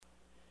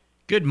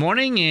Good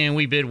morning, and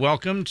we bid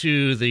welcome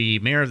to the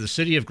Mayor of the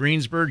City of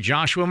Greensburg,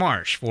 Joshua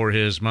Marsh, for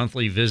his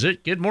monthly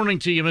visit. Good morning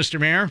to you, Mr.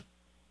 Mayor.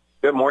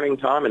 Good morning,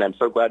 Tom, and I'm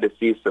so glad to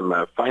see some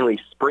finally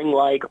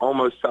spring-like,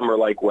 almost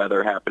summer-like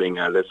weather happening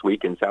this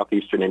week in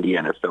southeastern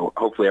Indiana. So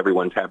hopefully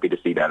everyone's happy to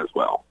see that as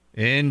well.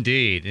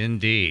 Indeed,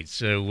 indeed.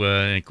 So,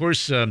 of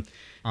course,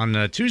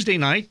 on Tuesday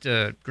night,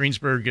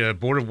 Greensburg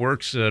Board of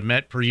Works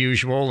met per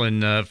usual,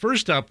 and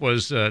first up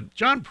was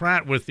John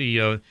Pratt with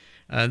the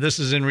this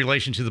is in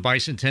relation to the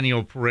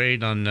Bicentennial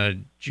Parade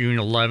on June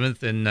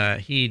 11th,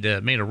 and he'd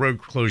made a road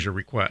closure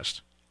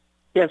request.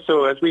 Yeah,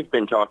 so as we've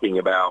been talking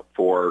about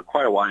for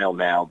quite a while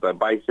now, the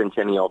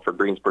Bicentennial for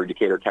Greensburg,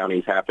 Decatur County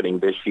is happening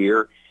this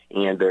year,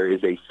 and there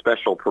is a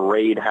special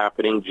parade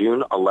happening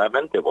June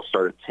 11th. It will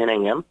start at 10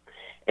 a.m.,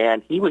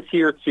 and he was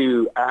here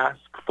to ask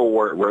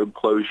for road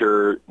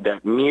closure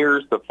that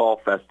mirrors the Fall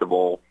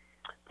Festival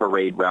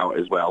parade route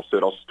as well. So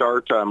it'll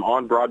start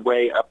on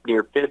Broadway up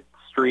near 5th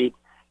Street,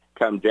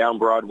 come down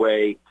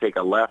Broadway, take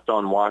a left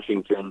on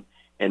Washington,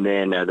 and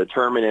then the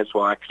terminus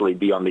will actually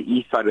be on the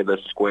east side of the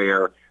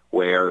square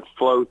where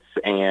floats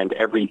and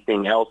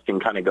everything else can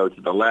kind of go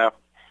to the left.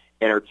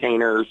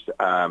 Entertainers,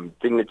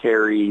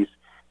 dignitaries,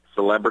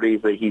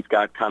 celebrities that he's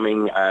got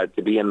coming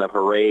to be in the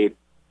parade,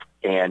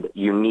 and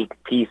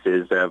unique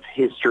pieces of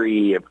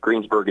history of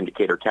Greensburg and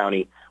Decatur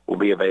County will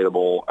be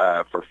available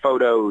for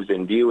photos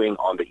and viewing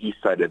on the east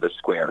side of the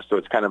square. So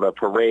it's kind of a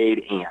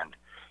parade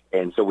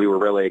and so we were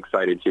really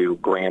excited to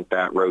grant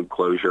that road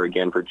closure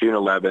again for June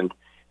 11th.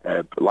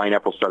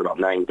 Lineup will start about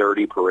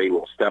 9:30. Parade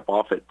will step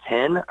off at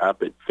 10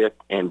 up at 5th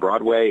and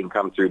Broadway and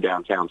come through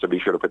downtown. So be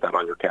sure to put that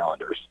on your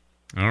calendars.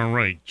 All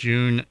right,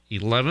 June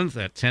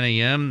 11th at 10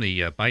 a.m.,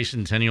 the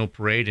Bicentennial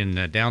Parade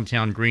in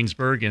downtown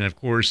Greensburg. And, of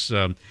course,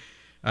 you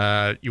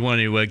want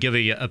to give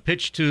a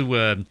pitch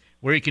to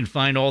where you can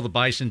find all the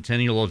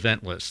Bicentennial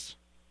event lists.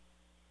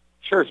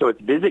 Sure. So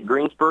it's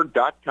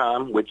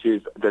visitgreensburg.com, which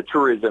is the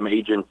tourism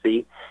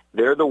agency.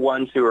 They're the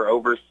ones who are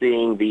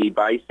overseeing the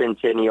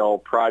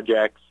Bicentennial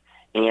projects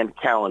and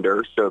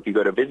calendar. So if you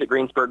go to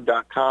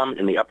visitgreensburg.com,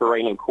 in the upper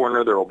right-hand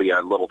corner, there will be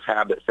a little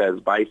tab that says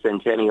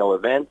Bicentennial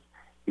Events.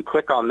 You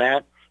click on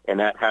that, and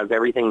that has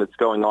everything that's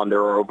going on. There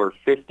are over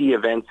 50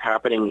 events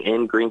happening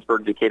in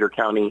Greensburg, Decatur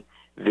County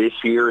this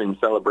year in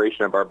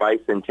celebration of our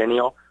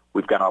Bicentennial.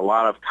 We've got a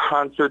lot of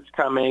concerts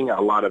coming, a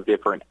lot of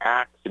different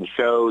acts and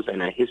shows,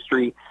 and a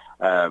history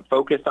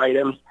focus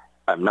items.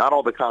 Not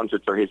all the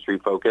concerts are history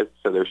focused,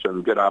 so there's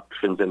some good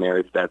options in there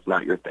if that's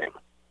not your thing.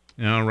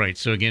 All right.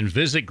 So, again,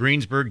 visit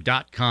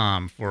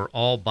Greensburg.com for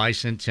all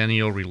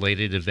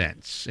Bicentennial-related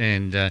events.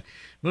 And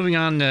moving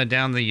on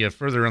down the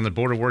further on the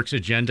Board of Works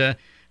agenda,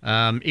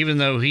 even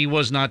though he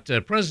was not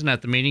present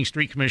at the meeting,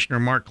 Street Commissioner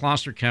Mark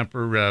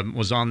Klosterkemper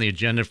was on the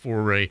agenda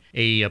for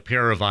a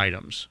pair of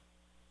items.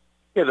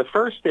 Yeah, the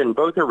first and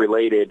both are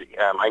related.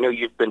 I know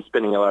you've been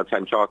spending a lot of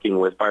time talking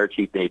with Fire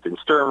Chief Nathan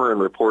Sturmer and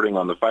reporting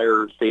on the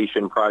fire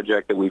station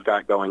project that we've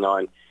got going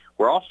on.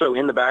 We're also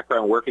in the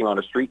background working on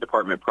a street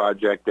department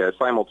project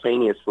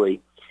simultaneously.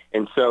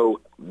 And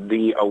so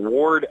the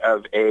award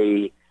of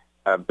a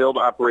build,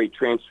 operate,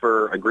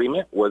 transfer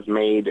agreement was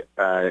made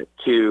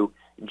to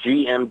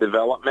GM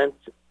Development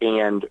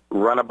and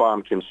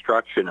Runabaum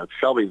Construction of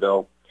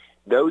Shelbyville.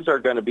 Those are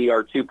going to be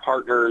our two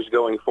partners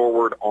going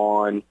forward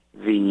on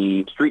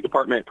the street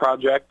department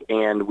project,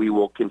 and we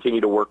will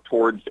continue to work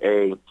towards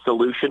a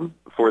solution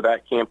for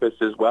that campus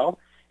as well.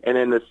 And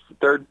then this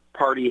third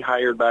party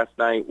hired last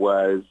night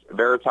was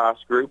Veritas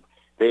Group.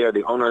 They are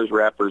the owner's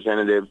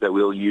representatives that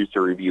we'll use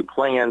to review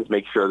plans,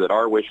 make sure that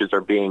our wishes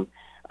are being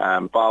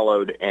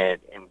followed and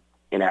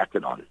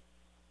acted on.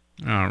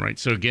 All right.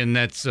 So, again,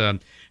 that's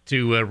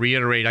to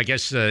reiterate, I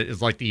guess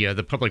it's like the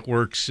Public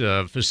Works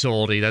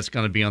facility. That's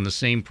going to be on the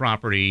same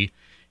property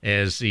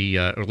as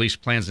or at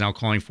least plans now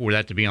calling for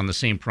that to be on the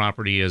same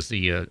property as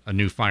the a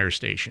new fire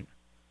station.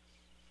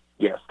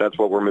 Yes, that's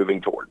what we're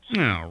moving towards.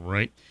 All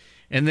right.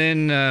 And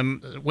then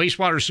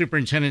wastewater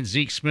superintendent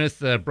Zeke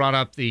Smith brought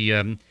up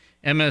the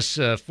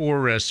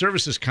MS4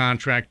 services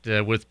contract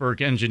with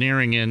Burke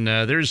Engineering, and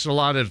there's a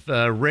lot of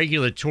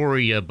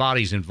regulatory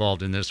bodies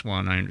involved in this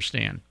one, I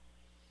understand.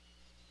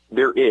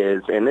 There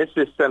is, and this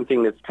is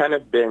something that's kind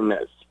of been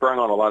sprung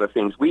on a lot of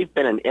things. We've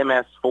been an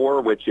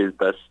MS4, which is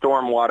the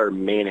stormwater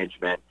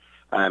management,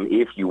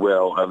 if you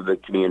will, of the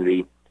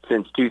community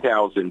since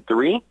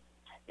 2003.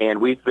 And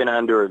we've been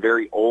under a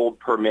very old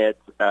permit.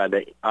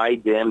 The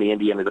IDEM, the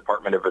Indiana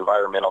Department of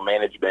Environmental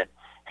Management,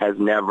 has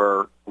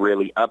never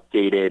really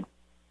updated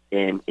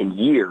in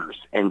years.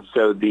 And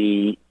so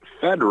the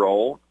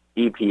federal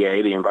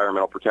EPA, the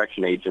Environmental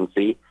Protection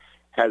Agency,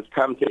 has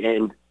come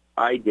to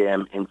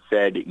IDEM and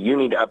said, you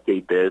need to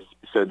update this.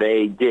 So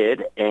they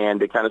did, and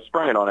they kind of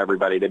sprung it on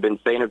everybody. They've been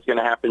saying it's going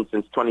to happen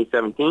since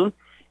 2017.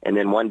 And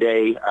then one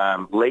day,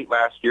 late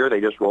last year, they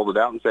just rolled it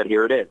out and said,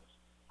 here it is.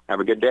 Have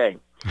a good day.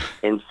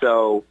 And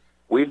so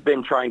we've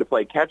been trying to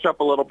play catch up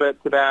a little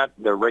bit to that.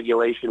 The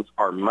regulations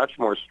are much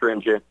more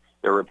stringent.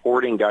 The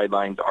reporting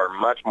guidelines are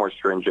much more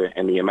stringent,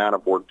 and the amount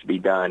of work to be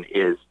done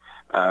is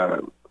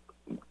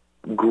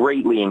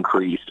greatly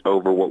increased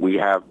over what we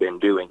have been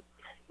doing.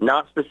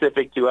 not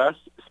specific to us,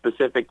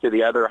 specific to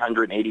the other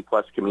 180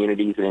 plus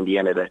communities in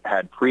Indiana that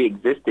had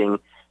pre-existing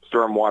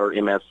stormwater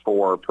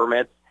MS4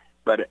 permits.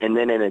 And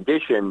then in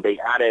addition, they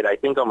added, I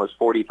think, almost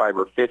 45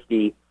 or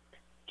 50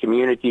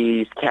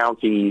 communities,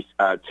 counties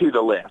to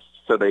the list.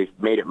 So they've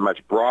made it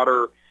much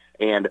broader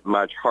and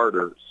much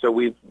harder. So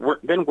we've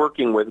been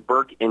working with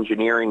Burke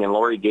Engineering, and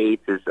Lori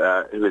Gates, who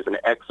is an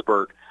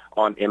expert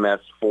on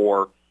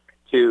MS4,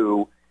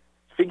 to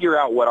figure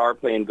out what our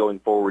plan going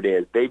forward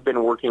is. They've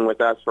been working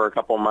with us for a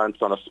couple months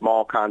on a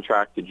small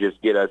contract to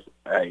just get us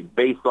a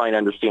baseline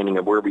understanding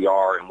of where we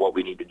are and what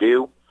we need to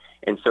do.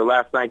 And so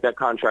last night that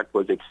contract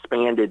was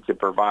expanded to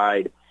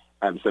provide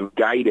some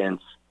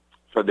guidance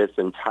for this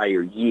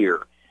entire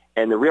year.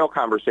 And the real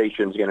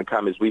conversation is going to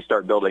come as we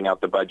start building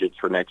out the budgets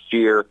for next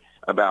year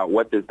about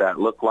what does that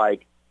look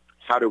like?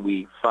 How do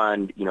we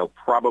fund,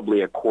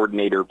 probably a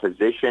coordinator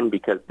position,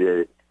 because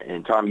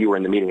and Tom, you were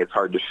in the meeting, it's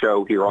hard to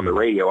show here on the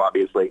radio,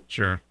 obviously.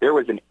 Sure. There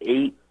was an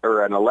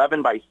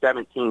 11 by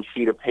 17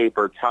 sheet of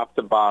paper, top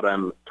to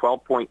bottom,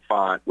 12-point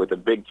font with a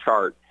big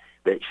chart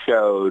that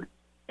showed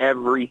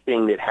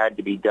everything that had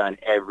to be done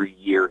every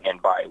year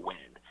and by when.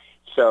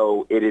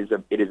 So it is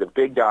a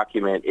big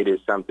document. It is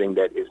something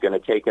that is going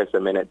to take us a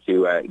minute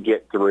to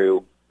get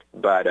through,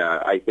 but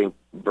I think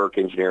Burke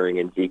Engineering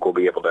and Zeke will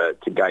be able to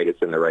guide us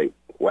in the right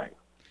way.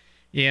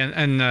 Yeah,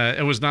 and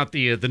it was not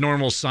the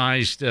normal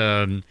sized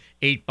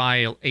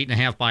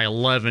 8.5 by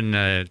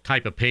 11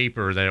 type of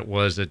paper that it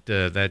was that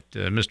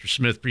Mr.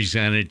 Smith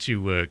presented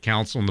to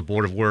council and the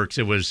Board of Works.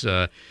 It was,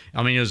 it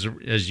was,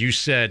 as you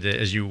said,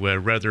 as you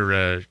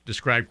rather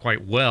described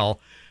quite well,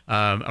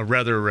 a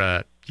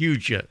rather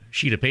huge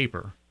sheet of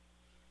paper.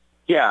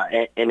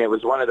 Yeah, and it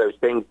was one of those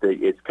things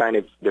that it's kind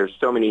of, there's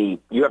so many,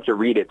 you have to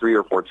read it 3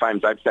 or 4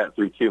 times. I've sat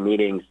through 2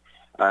 meetings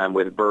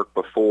with Burke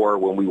before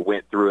when we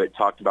went through it,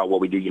 talked about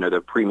what we do,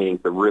 the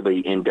pre-meetings, the really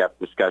in-depth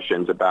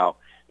discussions about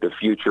the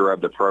future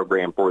of the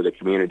program for the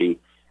community.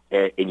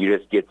 And you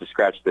just get to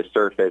scratch the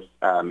surface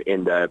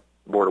in the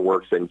Board of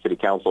Works and City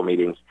Council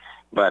meetings.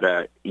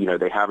 But,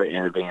 they have it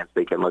in advance.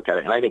 They can look at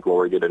it. And I think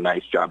Lori did a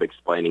nice job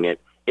explaining it.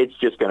 It's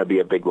just going to be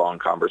a big, long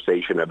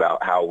conversation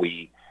about how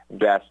we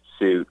best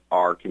suit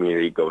our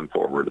community going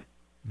forward.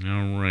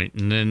 All right.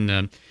 And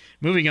then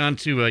moving on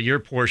to your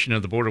portion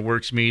of the Board of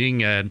Works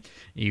meeting,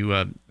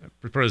 you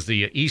proposed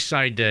the East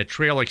Side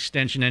Trail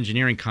Extension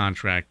Engineering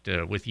contract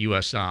with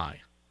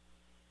USI.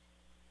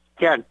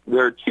 Yeah,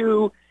 there are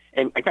 2,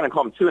 and I kind of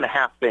call them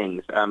 2.5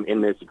 things in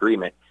this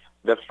agreement.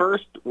 The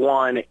first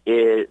one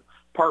is,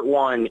 part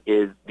 1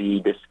 is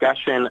the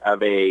discussion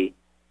of a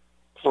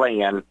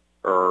plan,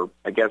 or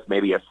I guess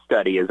maybe a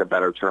study is a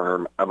better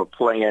term, of a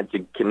plan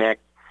to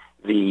connect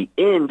the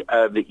end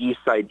of the East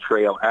Side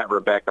Trail at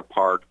Rebecca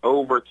Park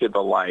over to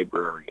the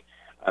library.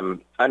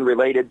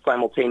 Unrelated,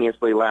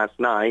 simultaneously last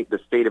night, the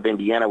state of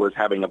Indiana was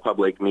having a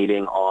public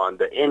meeting on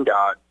the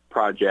NDOT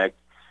project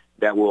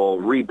that will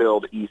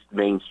rebuild East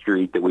Main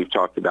Street that we've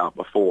talked about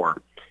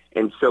before.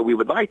 And so we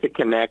would like to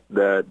connect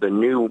the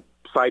new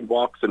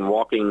sidewalks and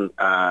walking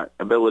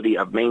ability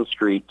of Main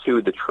Street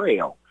to the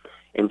trail.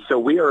 And so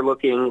we are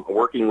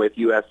working with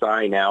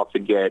USI now to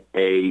get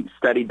a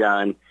study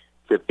done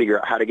to figure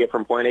out how to get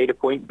from point A to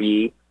point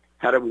B,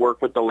 how to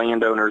work with the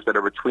landowners that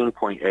are between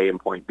point A and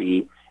point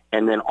B,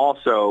 and then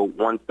also,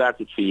 once that's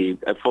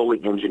achieved, a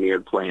fully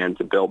engineered plan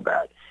to build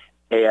that.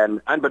 And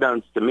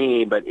unbeknownst to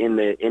me, but in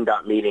the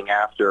NDOT meeting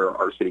after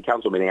our city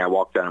council meeting, I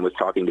walked down and was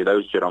talking to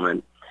those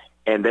gentlemen,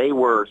 and they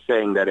were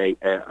saying that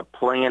a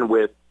plan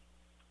with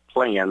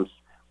plans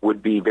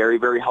would be very,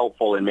 very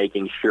helpful in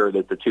making sure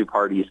that the 2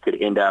 parties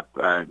could end up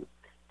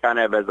kind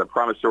of as a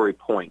promissory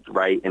point,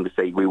 right, and to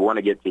say we want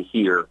to get to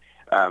here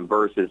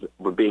versus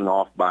we're being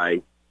off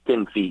by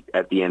 10 feet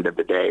at the end of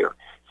the day or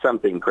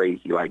something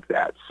crazy like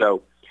that.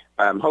 So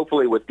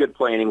hopefully with good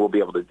planning, we'll be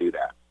able to do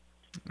that.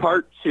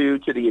 Part 2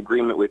 to the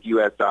agreement with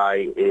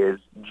USI is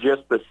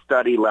just the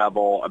study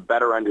level, a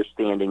better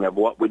understanding of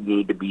what would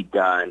need to be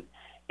done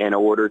in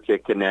order to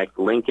connect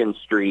Lincoln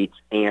Street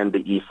and the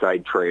East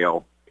Side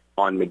Trail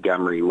on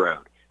Montgomery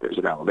Road. There's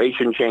an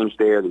elevation change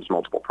there. There's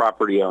multiple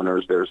property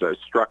owners. There's a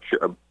structure,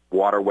 a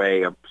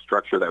waterway, a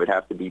structure that would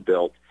have to be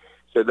built.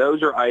 So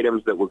those are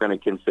items that we're going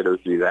to consider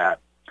through that.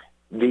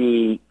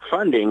 The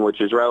funding,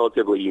 which is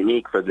relatively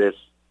unique for this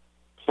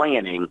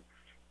planning,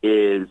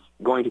 is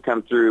going to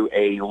come through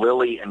a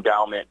Lilly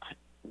Endowment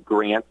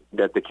grant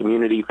that the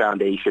Community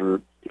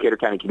Foundation, Decatur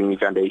County Community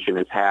Foundation,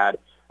 has had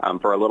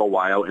for a little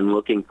while in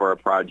looking for a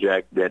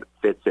project that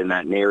fits in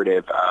that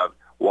narrative of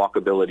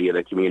walkability of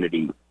the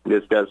community.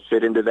 This does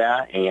fit into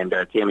that, and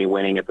Tammy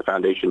Winning at the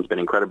foundation has been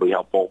incredibly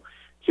helpful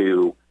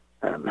to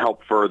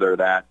help further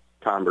that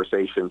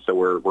conversation. So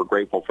we're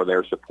grateful for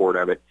their support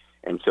of it.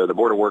 And so the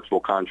Board of Works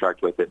will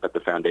contract with it, but the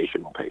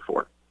foundation will pay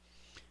for it.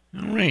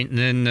 All right. And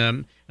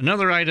then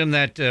another item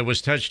that was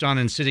touched on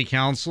in City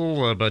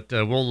Council, but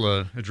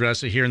we'll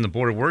address it here in the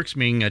Board of Works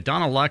meeting.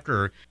 Donna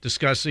Lucker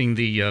discussing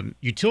the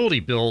utility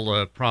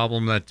bill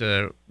problem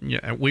that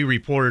we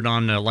reported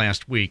on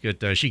last week.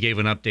 She gave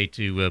an update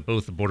to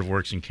both the Board of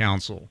Works and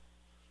Council.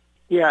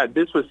 Yeah,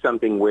 this was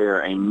something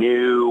where a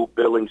new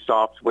billing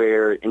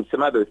software and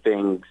some other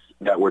things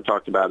that were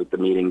talked about at the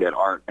meeting that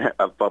aren't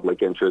of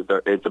public interest.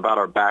 It's about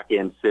our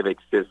back-end civic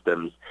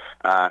systems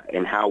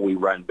and how we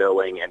run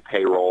billing and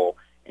payroll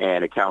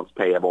and accounts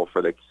payable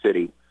for the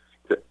city.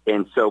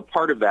 And so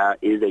part of that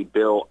is a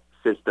bill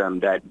system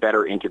that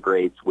better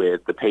integrates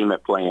with the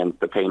payment plans,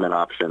 the payment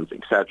options,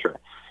 et cetera.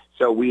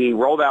 So we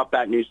rolled out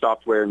that new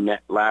software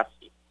last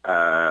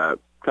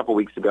couple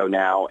weeks ago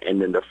now,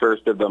 and then the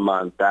first of the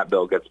month, that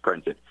bill gets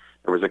printed.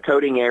 There was a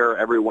coding error.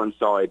 Everyone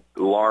saw a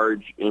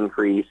large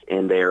increase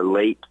in their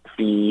late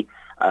fee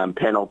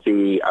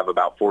penalty of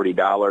about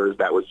 $40.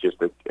 That was just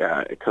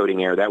a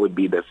coding error. That would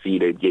be the fee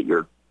to get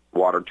your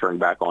water turned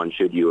back on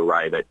should you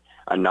arrive at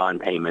a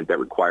non-payment that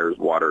requires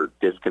water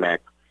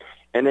disconnect.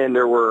 And then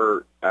there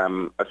were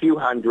a few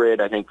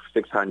hundred, I think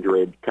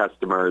 600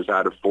 customers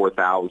out of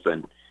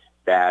 4,000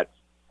 that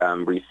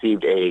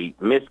received a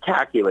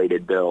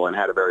miscalculated bill and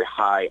had a very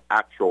high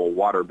actual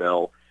water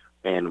bill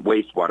and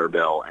wastewater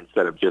bill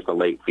instead of just a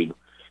late fee.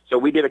 So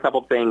we did a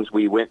couple things.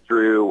 We went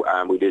through,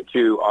 we did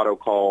 2 auto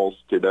calls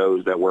to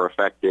those that were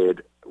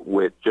affected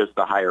with just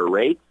the higher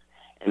rates,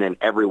 and then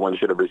everyone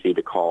should have received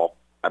a call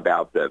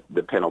about the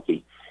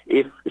penalty.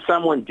 If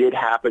someone did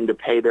happen to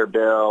pay their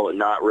bill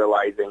not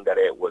realizing that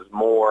it was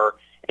more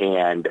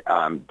and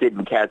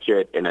didn't catch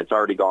it and it's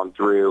already gone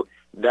through,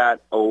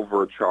 that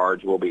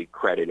overcharge will be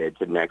credited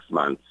to next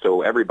month.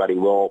 So everybody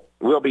will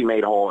be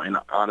made whole, and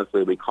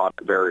honestly, we caught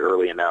it very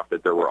early enough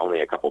that there were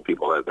only a couple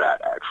people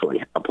that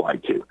actually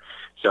applied to.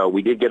 So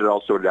we did get it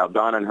all sorted out.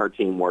 Donna and her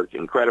team worked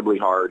incredibly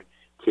hard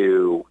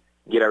to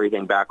get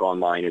everything back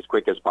online as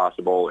quick as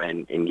possible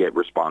and get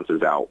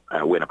responses out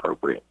when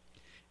appropriate.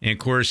 And, of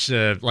course,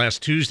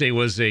 last Tuesday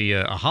was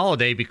a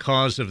holiday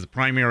because of the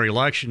primary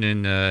election,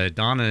 and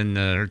Donna and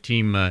her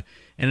team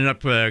ended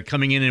up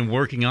coming in and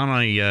working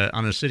on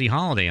a city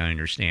holiday, I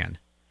understand.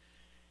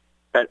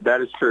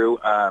 That is true.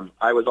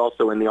 I was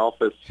also in the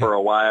office for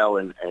a while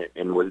and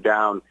was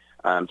down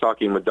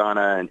talking with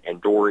Donna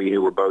and Dory,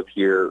 who were both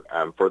here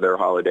for their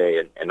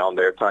holiday. And on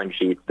their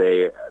timesheets,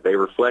 they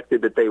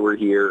reflected that they were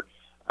here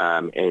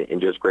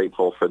and just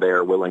grateful for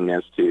their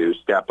willingness to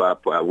step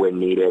up when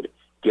needed,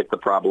 get the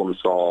problem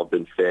solved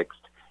and fixed,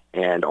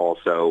 and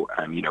also,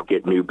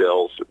 get new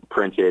bills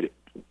printed,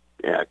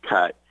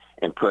 cut,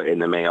 and put in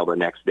the mail the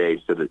next day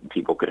so that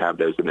people could have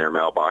those in their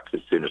mailbox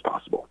as soon as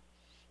possible.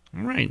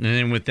 All right. And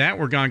then with that,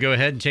 we're going to go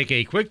ahead and take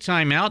a quick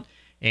time out,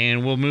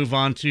 and we'll move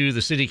on to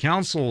the City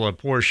Council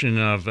portion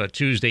of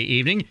Tuesday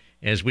evening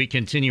as we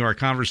continue our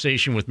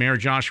conversation with Mayor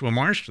Joshua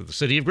Marsh of the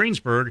City of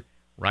Greensburg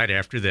right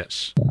after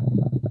this.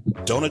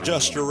 Don't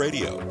adjust your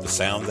radio. The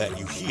sound that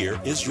you hear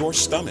is your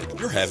stomach.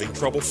 You're having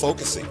trouble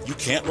focusing. You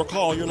can't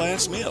recall your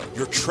last meal.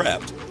 You're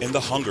trapped in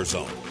the hunger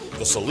zone.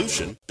 The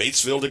solution,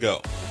 Batesville To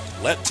Go.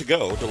 Let To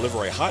Go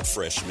deliver a hot,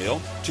 fresh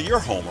meal to your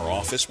home or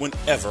office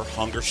whenever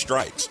hunger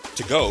strikes.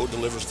 To Go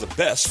delivers the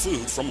best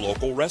food from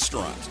local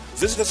restaurants.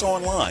 Visit us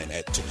online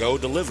at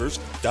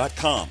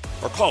togodelivers.com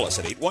or call us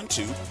at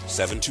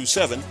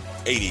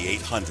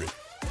 812-727-8800.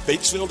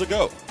 Batesville To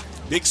Go.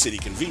 Big city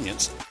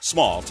convenience,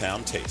 small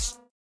town taste.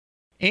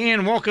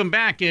 And welcome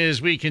back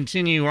as we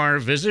continue our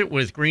visit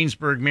with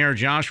Greensburg Mayor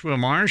Joshua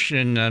Marsh.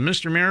 And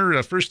Mr.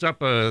 Mayor, first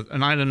up,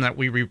 an item that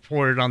we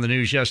reported on the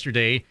news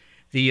yesterday,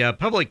 the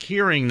public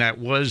hearing that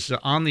was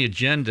on the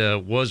agenda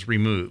was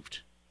removed.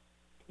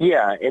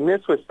 Yeah, and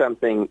this was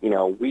something,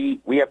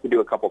 we have to do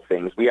a couple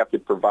things. We have to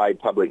provide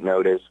public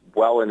notice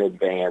well in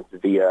advance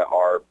via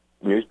our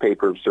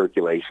newspaper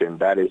circulation.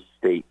 That is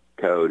state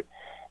code.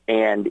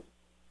 And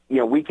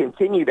we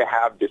continue to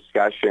have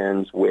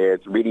discussions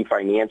with Reedy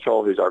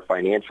Financial, who's our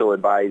financial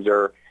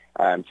advisor,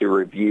 to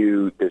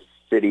review the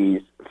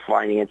city's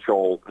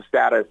financial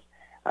status,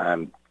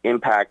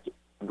 impact,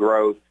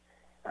 growth,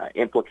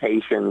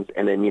 implications,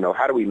 and then,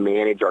 how do we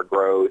manage our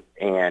growth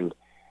and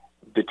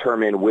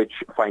determine which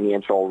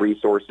financial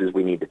resources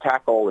we need to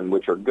tackle and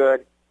which are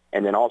good,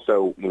 and then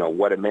also,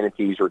 what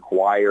amenities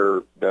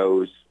require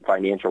those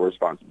financial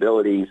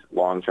responsibilities,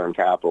 long-term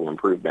capital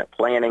improvement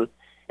planning.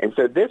 And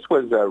so this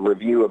was a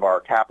review of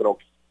our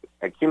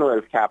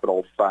cumulative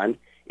capital fund.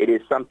 It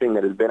is something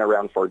that has been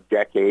around for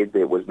decades.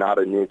 It was not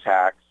a new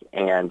tax.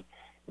 And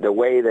the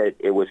way that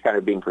it was kind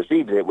of being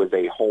perceived, it was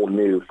a whole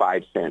new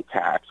 5-cent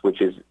tax,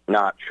 which is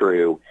not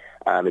true.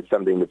 It's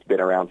something that's been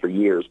around for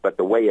years. But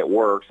the way it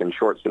works, in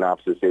short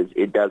synopsis, is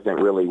it doesn't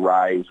really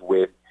rise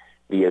with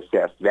the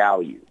assessed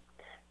value.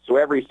 So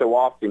every so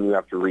often you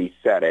have to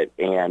reset it.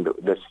 And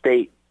the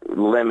state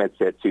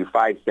limits it to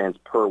 5 cents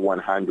per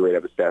 100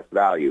 of assessed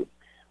value.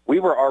 We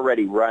were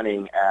already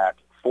running at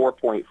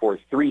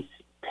 4.43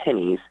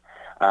 pennies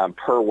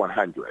per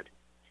 100.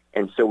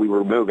 And so we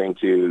were moving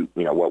to,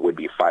 what would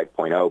be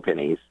 5.0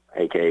 pennies,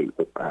 aka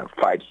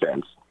 5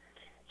 cents.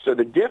 So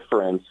the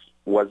difference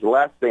was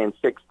less than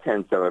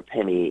 0.6 of a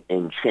penny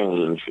in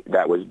change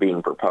that was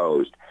being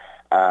proposed.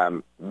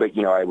 But,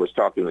 I was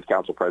talking with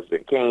Council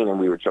President Kane, and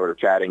we were sort of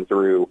chatting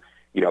through,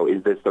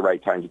 is this the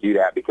right time to do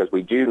that? Because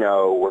we do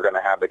know we're going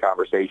to have the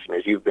conversation,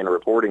 as you've been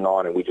reporting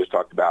on, and we just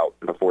talked about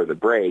before the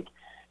break,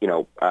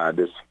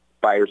 this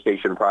fire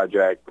station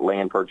project,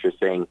 land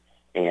purchasing,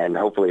 and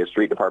hopefully a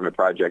street department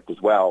project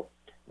as well.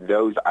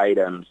 Those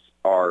items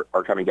are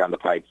coming down the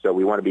pike, so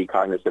we want to be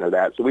cognizant of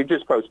that. So we've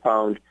just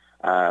postponed.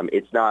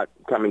 It's not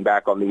coming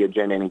back on the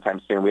agenda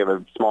anytime soon. We have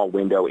a small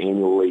window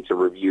annually to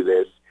review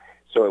this,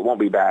 so it won't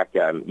be back,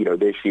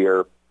 this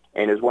year.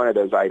 And it's one of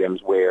those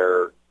items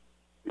where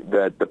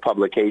the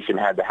publication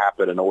had to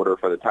happen in order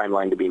for the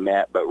timeline to be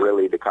met, but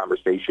really the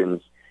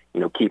conversations,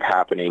 keep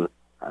happening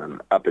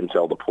up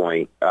until the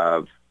point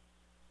of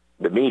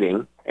the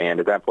meeting, and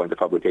at that point the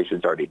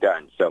publication's already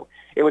done. So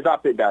it was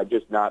opted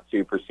just not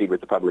to proceed with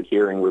the public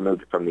hearing,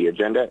 removed it from the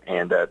agenda,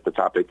 and the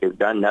topic is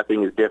done.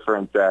 Nothing is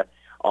different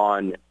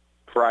on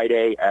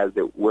Friday as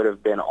it would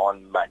have been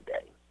on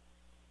Monday.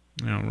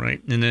 All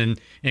right. And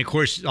of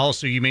course,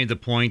 also you made the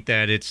point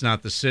that it's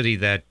not the city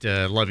that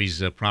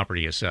levies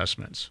property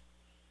assessments.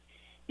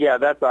 Yeah,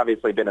 that's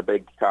obviously been a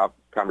big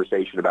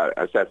conversation about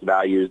assessed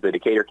values. The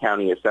Decatur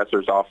County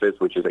Assessor's Office,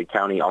 which is a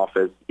county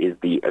office, is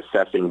the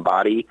assessing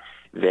body.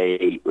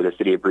 The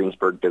city of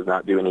Greensburg does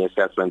not do any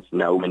assessments.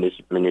 No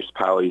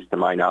municipalities, to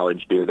my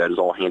knowledge, do. That is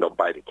all handled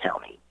by the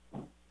county.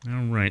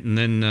 All right. And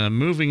then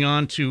moving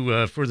on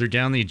to further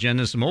down the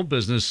agenda, some old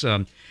business.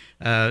 A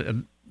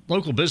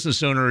local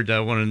business owner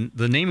wanted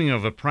the naming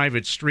of a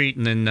private street,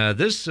 and then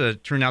this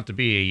turned out to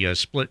be a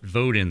split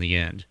vote in the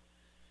end.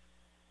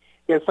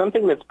 Yeah,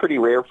 something that's pretty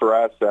rare for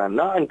us,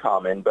 not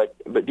uncommon, but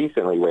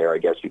decently rare, I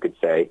guess you could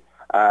say.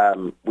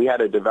 We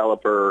had a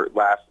developer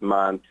last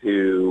month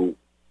who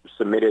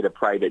submitted a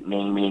private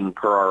naming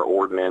per our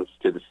ordinance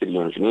to the city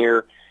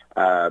engineer.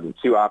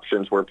 Two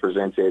options were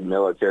presented,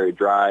 Military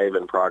Drive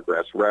and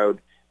Progress Road.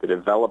 The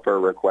developer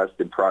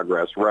requested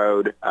Progress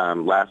Road.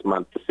 Last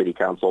month, the city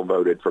council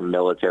voted for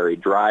Military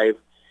Drive,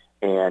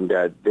 and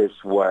this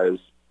was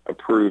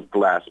approved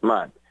last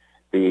month.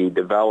 The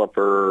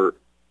developer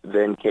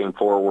then came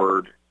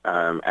forward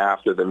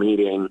after the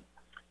meeting,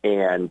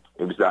 and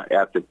it was not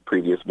at the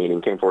previous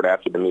meeting, came forward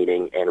after the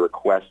meeting and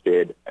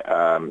requested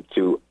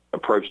to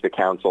approach the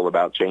council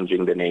about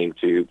changing the name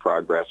to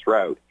Progress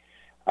Road.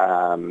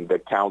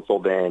 The council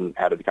then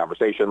had a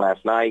conversation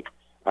last night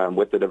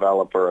with the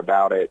developer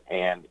about it,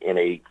 and in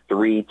a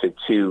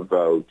 3-2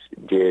 vote,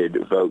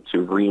 did vote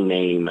to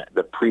rename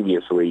the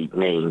previously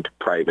named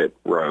private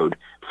road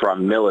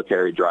from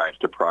Military Drive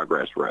to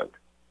Progress Road.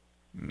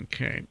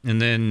 Okay.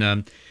 And then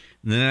the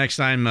next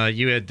time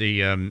you had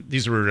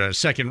these were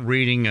second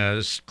reading,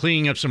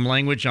 cleaning up some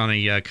language on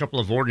a couple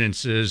of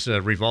ordinances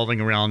revolving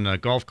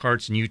around golf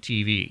carts and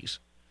UTVs.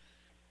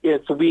 Yeah,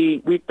 so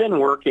we've been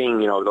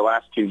working, the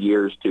last 2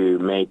 years to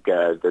make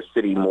the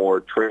city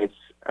more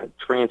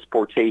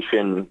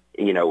transportation,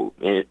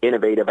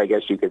 innovative, I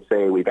guess you could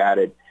say. We've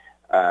added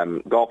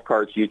golf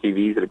carts,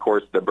 UTVs, and of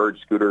course the bird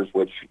scooters,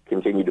 which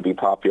continue to be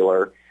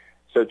popular.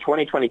 So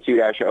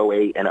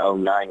 2022-08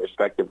 and 09,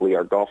 respectively,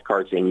 are golf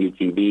carts and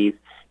UTVs.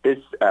 This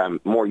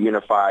more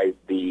unifies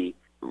the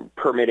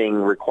permitting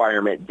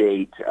requirement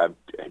date of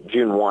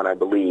June 1, I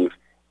believe,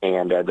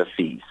 and the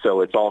fees.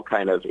 So it's all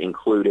kind of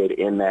included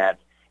in that.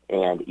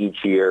 And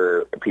each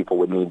year, people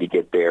would need to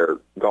get their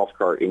golf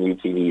cart and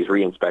UTVs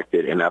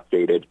re-inspected and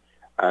updated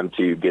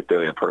to get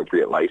the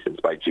appropriate license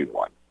by June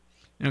 1.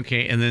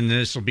 Okay, and then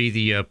this will be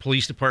the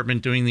police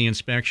department doing the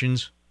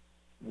inspections?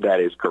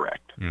 That is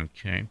correct.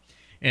 Okay.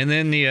 And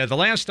then the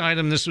last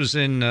item, this was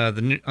in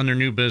under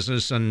new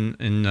business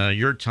in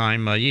your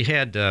time. You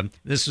had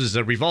this is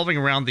revolving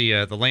around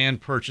the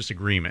land purchase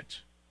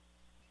agreement.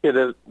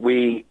 Yeah,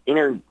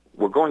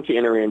 we're going to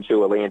enter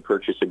into a land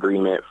purchase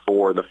agreement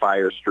for the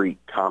Fire Street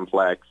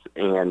complex,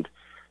 and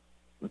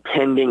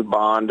pending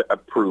bond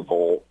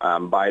approval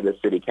by the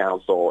city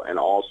council, and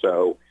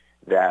also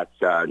that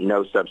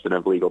no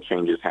substantive legal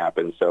changes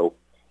happen. So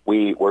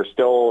we're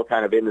still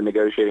kind of in the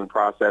negotiating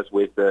process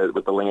with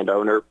the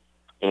landowner.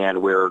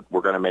 And we're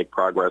going to make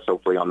progress,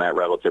 hopefully, on that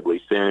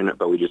relatively soon.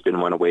 But we just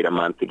didn't want to wait a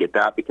month to get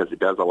that, because it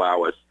does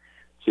allow us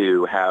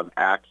to have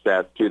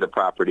access to the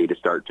property to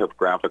start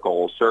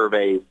topographical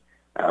surveys,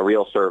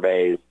 real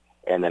surveys,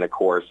 and then, of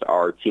course,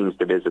 our teams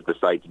to visit the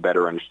site to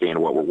better understand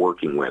what we're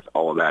working with.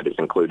 All of that is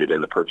included in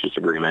the purchase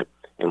agreement,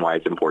 and why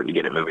it's important to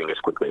get it moving as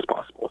quickly as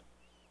possible.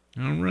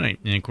 All right.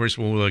 And, of course,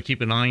 we'll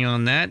keep an eye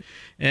on that.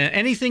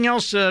 Anything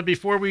else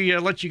before we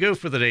let you go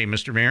for the day,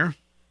 Mr. Mayor?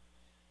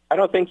 I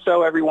don't think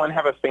so. Everyone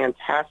have a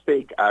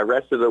fantastic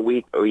rest of the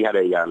week. We had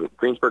a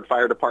Greensburg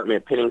Fire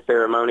Department pinning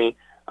ceremony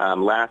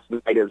last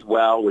night as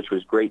well, which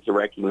was great to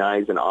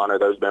recognize and honor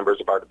those members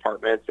of our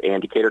departments.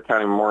 And Decatur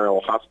County Memorial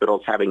Hospital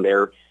is having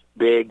their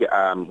big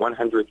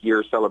 100th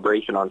year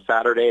celebration on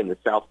Saturday in the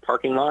south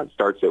parking lot.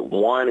 Starts at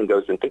 1 and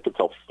goes, I think,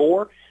 until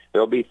 4.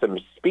 There'll be some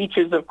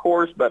speeches, of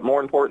course, but more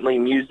importantly,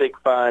 music,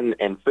 fun,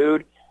 and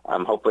food.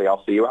 Hopefully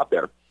I'll see you out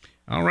there.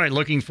 All right,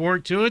 looking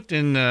forward to it.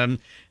 And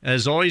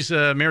as always,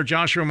 Mayor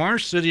Joshua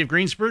Marsh, City of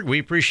Greensburg, we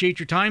appreciate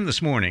your time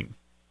this morning.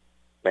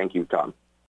 Thank you, Tom.